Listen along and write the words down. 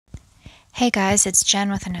Hey guys, it's Jen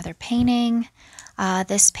with another painting.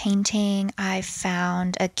 This painting, I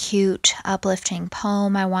found a cute, uplifting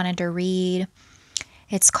poem I wanted to read.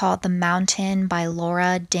 It's called The Mountain by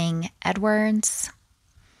Laura Ding Edwards.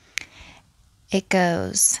 It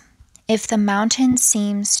goes, "If the mountain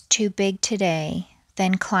seems too big today,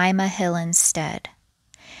 then climb a hill instead.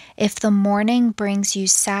 If the morning brings you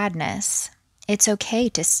sadness, it's okay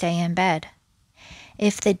to stay in bed.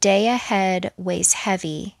 If the day ahead weighs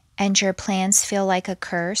heavy and your plans feel like a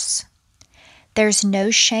curse, there's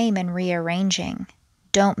no shame in rearranging.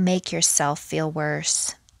 Don't make yourself feel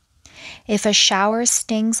worse. If a shower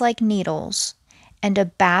stings like needles and a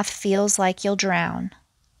bath feels like you'll drown,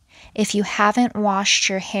 if you haven't washed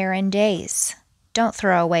your hair in days, don't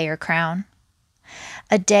throw away your crown.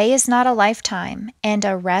 A day is not a lifetime, and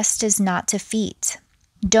a rest is not defeat.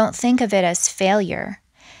 Don't think of it as failure,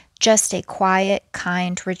 just a quiet,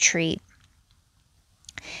 kind retreat.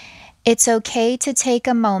 It's okay to take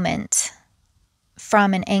a moment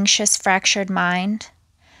from an anxious, fractured mind.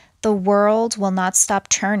 The world will not stop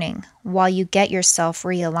turning while you get yourself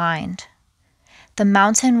realigned. The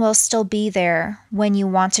mountain will still be there when you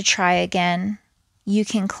want to try again. You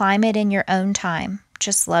can climb it in your own time.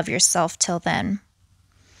 Just love yourself till then."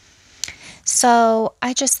 So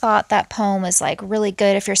I just thought that poem was like really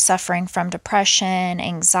good if you're suffering from depression,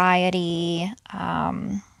 anxiety,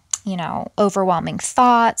 overwhelming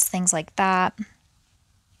thoughts, things like that.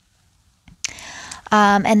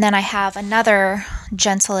 And then I have another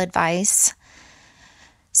gentle advice,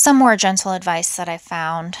 some more gentle advice that I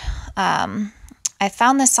found. I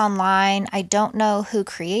found this online. I don't know who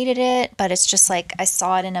created it, but it's just like I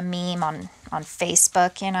saw it in a meme on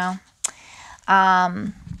Facebook,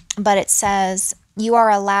 But it says, "You are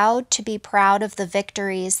allowed to be proud of the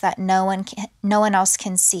victories that no one else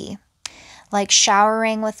can see. Like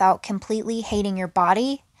showering without completely hating your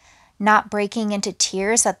body, not breaking into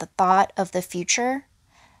tears at the thought of the future,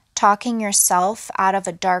 talking yourself out of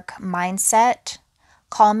a dark mindset,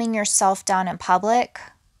 calming yourself down in public,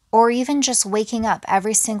 or even just waking up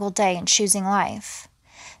every single day and choosing life.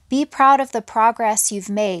 Be proud of the progress you've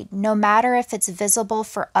made, no matter if it's visible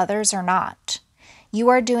for others or not. You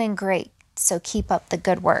are doing great, so keep up the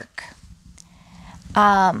good work."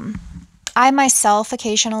 I myself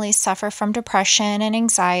occasionally suffer from depression and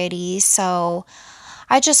anxiety, so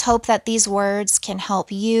I just hope that these words can help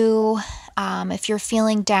you if you're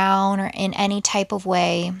feeling down or in any type of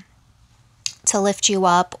way to lift you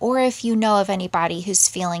up, or if you know of anybody who's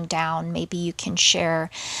feeling down, maybe you can share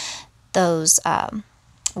those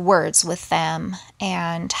words with them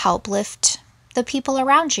and help lift the people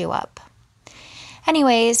around you up.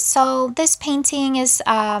 Anyways, so this painting is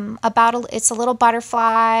it's a little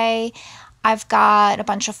butterfly. I've got a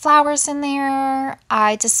bunch of flowers in there.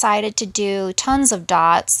 I decided to do tons of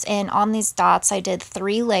dots, and on these dots I did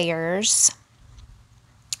 3 layers.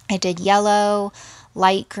 I did yellow,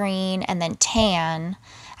 light green, and then tan.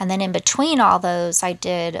 And then in between all those I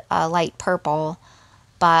did light purple.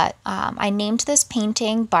 But I named this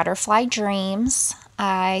painting Butterfly Dreams.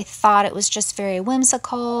 I thought it was just very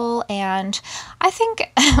whimsical, and I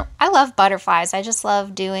think I love butterflies. I just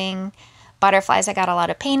love doing butterflies. I got a lot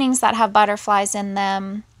of paintings that have butterflies in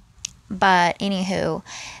them. But anywho,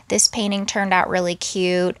 this painting turned out really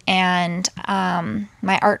cute, and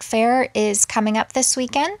my art fair is coming up this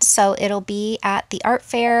weekend, so it'll be at the art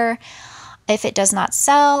fair. If it does not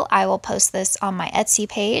sell, I will post this on my Etsy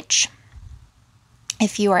page.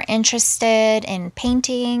 If you are interested in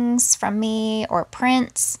paintings from me or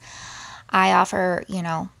prints, I offer,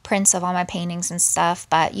 prints of all my paintings and stuff,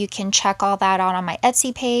 but you can check all that out on my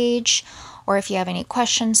Etsy page, or if you have any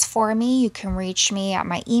questions for me, you can reach me at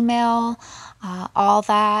my email. All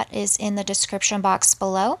that is in the description box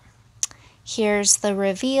below. Here's the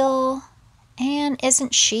reveal, and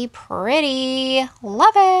isn't she pretty?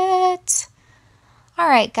 Love it! All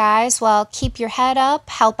right, guys, well, keep your head up,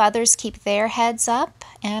 help others keep their heads up,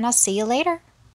 and I'll see you later.